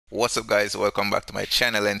What's up guys, welcome back to my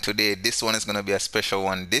channel, and today this one is going to be a special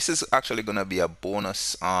one. This is actually going to be a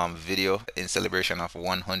bonus video in celebration of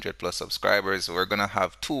 100 plus subscribers. We're going to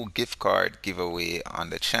have two gift card giveaway on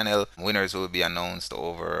the channel. Winners will be announced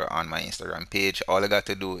over on my Instagram page. All I got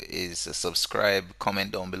to do is subscribe,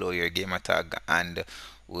 comment down below your gamer tag, and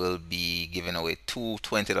we'll be giving away two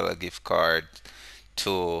 $20 gift cards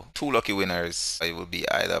to two lucky winners. It will be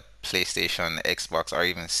either PlayStation, Xbox, or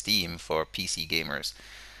even Steam for PC gamers.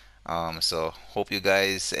 So hope you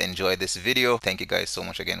guys enjoyed this video. Thank you guys so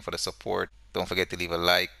much again for the support. Don't forget to leave a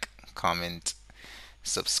like, comment,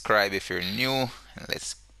 subscribe if you're new, and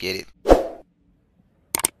let's get it.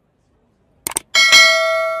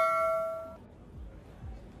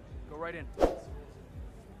 Go right in.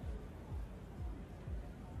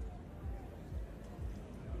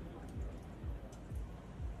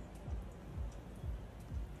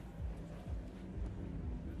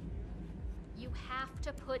 You have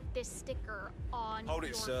to put this sticker on Hold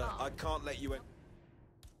your it, sir. phone. I can't let you in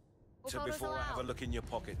Photos before I have a allowed. look in your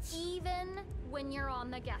pockets. Even when you're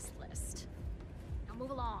on the guest list. Now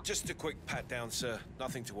move along. Just a quick pat down, sir.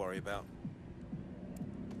 Nothing to worry about.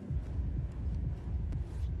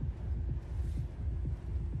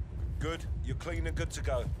 Good. You're clean and good to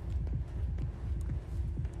go.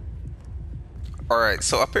 Alright,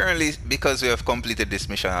 so apparently because we have completed this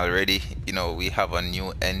mission already, you know, we have a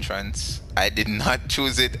new entrance. I did not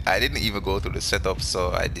choose it. I didn't even go through the setup,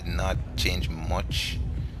 so I did not change much.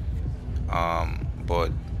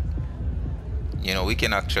 But you know, we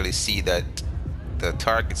can actually see that the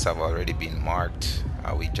targets have already been marked.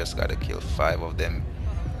 We just gotta kill 5 of them.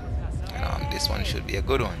 And this one should be a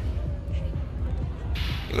good one.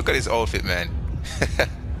 Look at his outfit, man.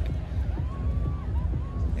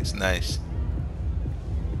 It's nice.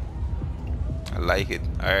 I like it.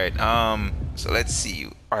 Alright, so let's see.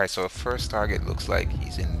 Alright, so our first target looks like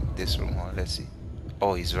he's in this room. Oh, let's see.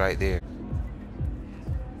 Oh, he's right there.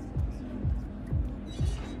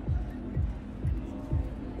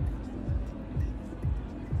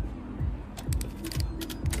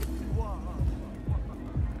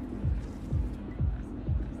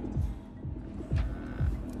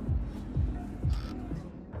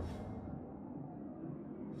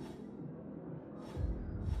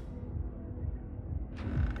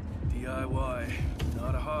 DIY,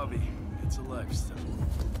 not a hobby. It's a lifestyle.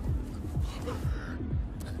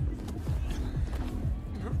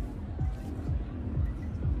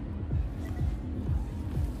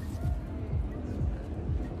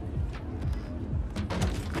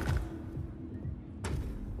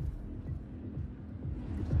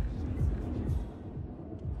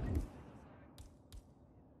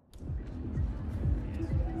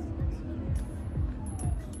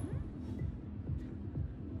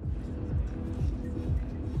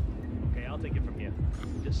 Okay, I'll take it from here.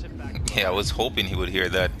 Just sit back. Yeah, I was hoping he would hear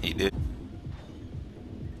that. He did.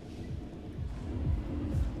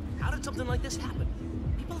 How did something like this happen?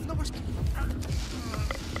 People have no respect.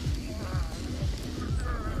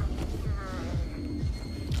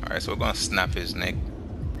 Alright, so we're gonna snap his neck.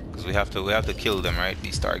 Because we have to kill them, right?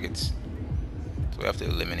 These targets. So we have to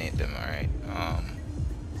eliminate them, alright?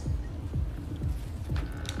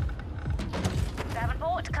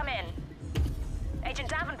 Davenport, come in. Agent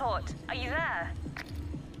Davenport, are you there?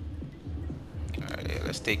 Alright, yeah,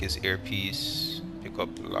 let's take his earpiece, pick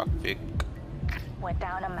up the lockpick, We're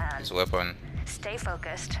down a man. his weapon. Stay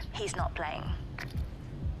focused. He's not playing.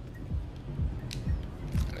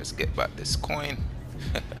 Let's get back this coin.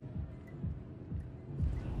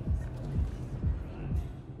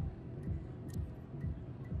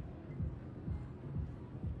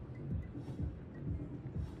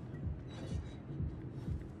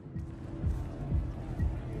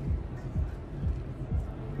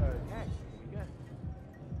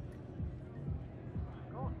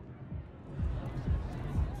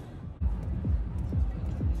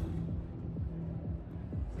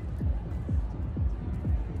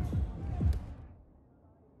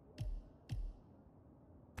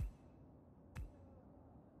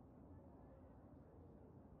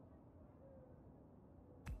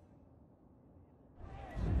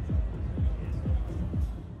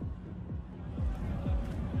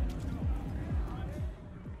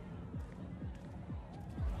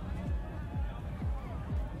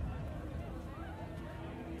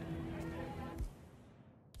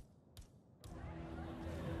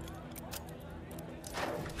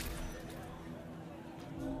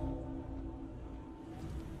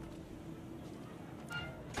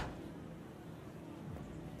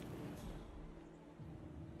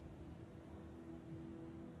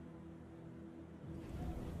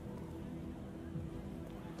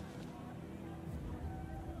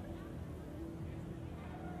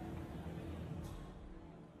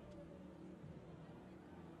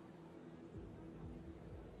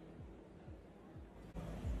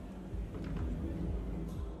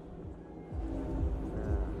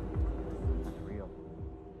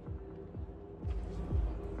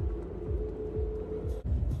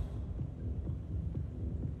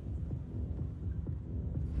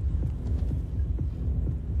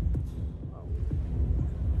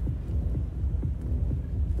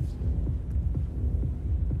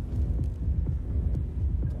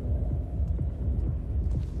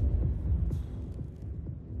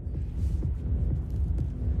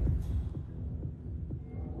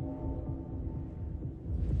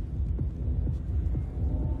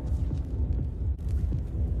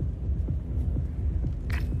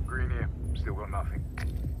 Still got nothing.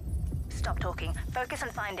 Stop talking. Focus on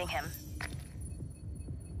finding him.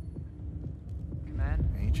 Command,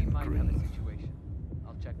 Agent you might have a Green. situation.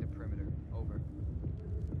 I'll check the perimeter. Over.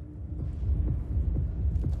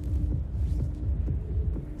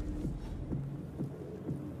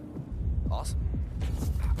 Awesome.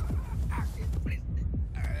 Stop.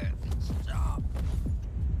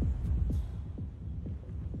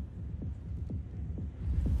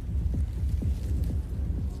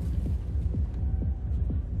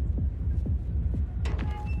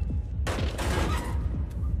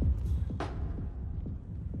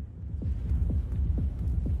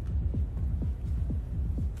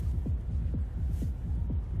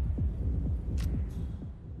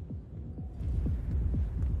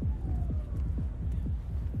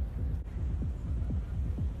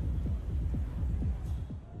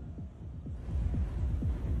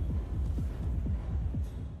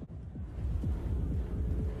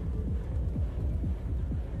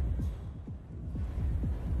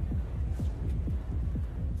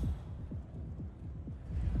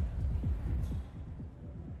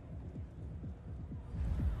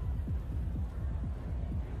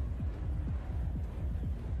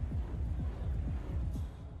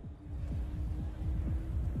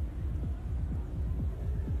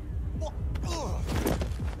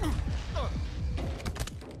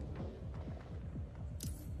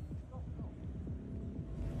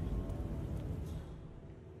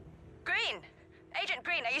 Green! Agent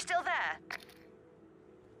Green, are you still there?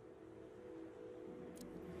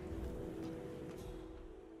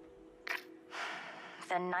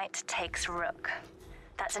 The knight takes rook.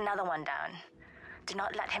 That's another one down. Do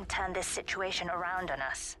not let him turn this situation around on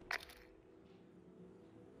us.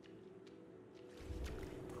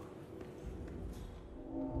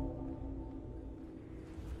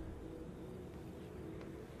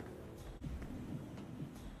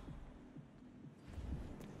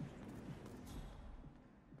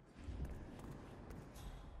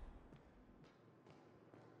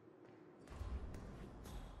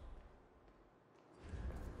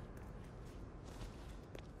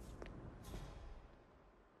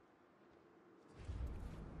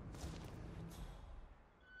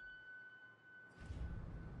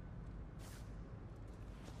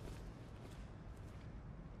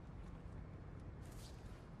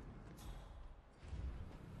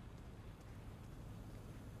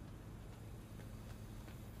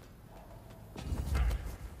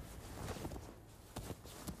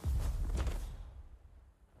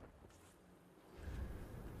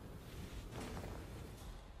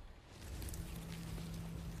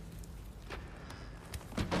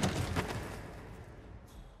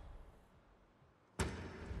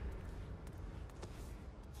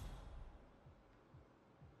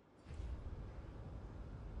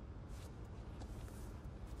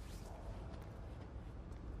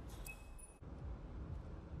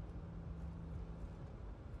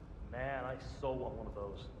 Man, I so want one of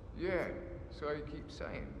those. Yeah, so you keep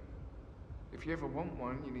saying. If you ever want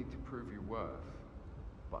one, you need to prove your worth.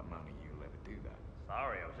 But none of you will ever do that.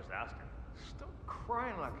 Sorry, I was just asking. Stop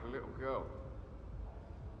crying like a little girl.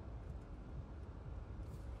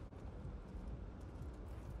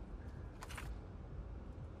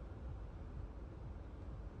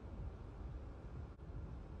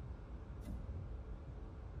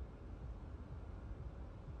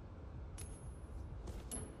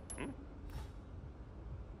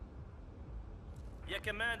 Yeah,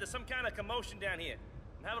 Command, there's some kind of commotion down here.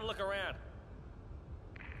 I'm having a look around.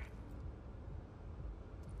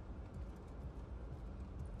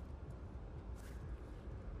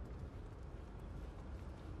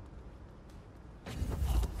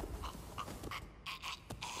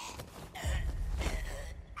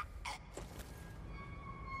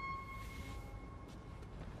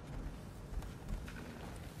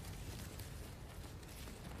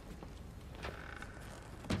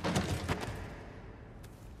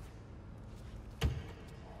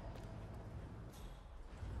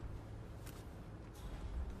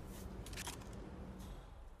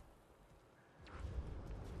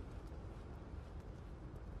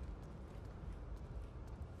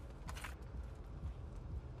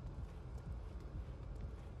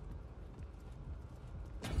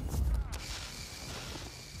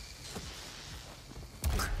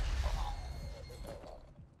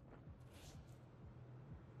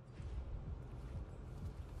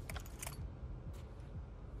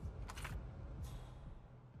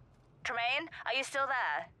 Tremaine, are you still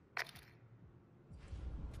there?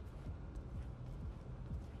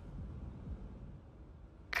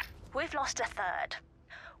 We've lost a third.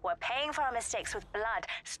 We're paying for our mistakes with blood.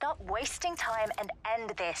 Stop wasting time and end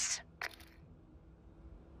this.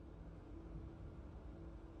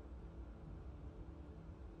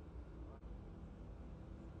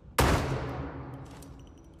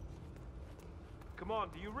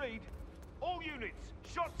 Command, do you read? All units,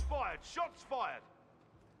 shots fired, shots fired!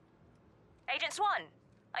 Agent Swan,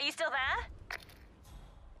 are you still there?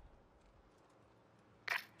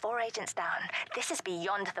 4 agents down. This is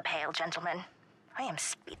beyond the pale, gentlemen. I am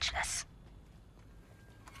speechless.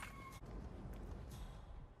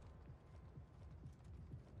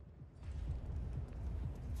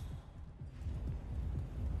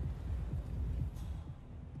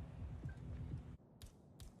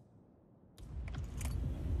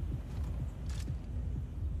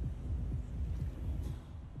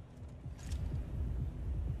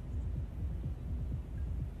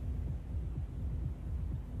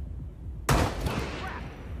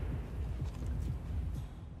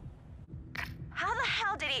 How the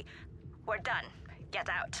hell did he... We're done. Get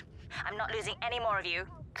out. I'm not losing any more of you.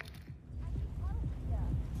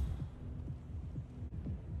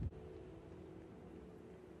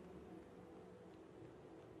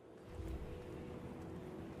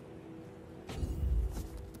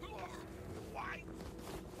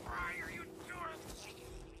 Why are you doing this?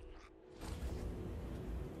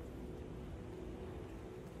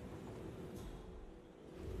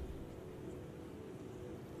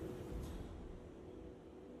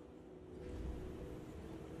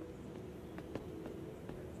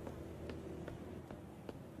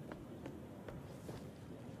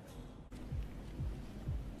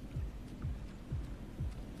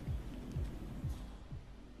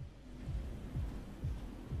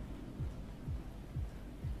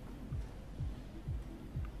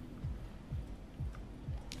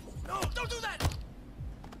 No, don't do that!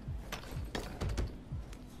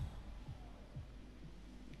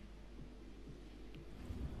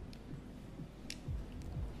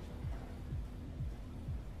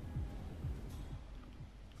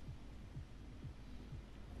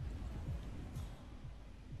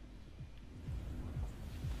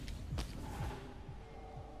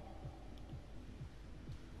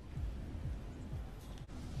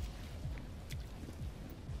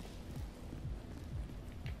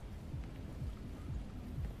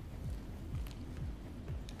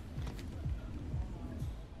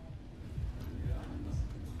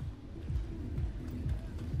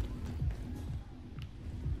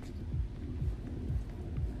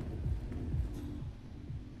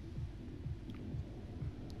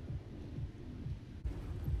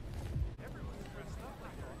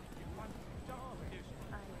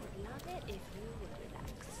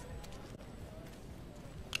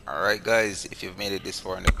 Alright guys, if you've made it this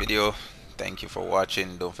far in the video, thank you for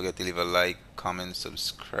watching. Don't forget to leave a like, comment,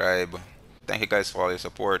 subscribe. Thank you guys for all your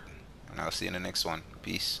support, and I'll see you in the next one.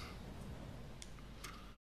 Peace.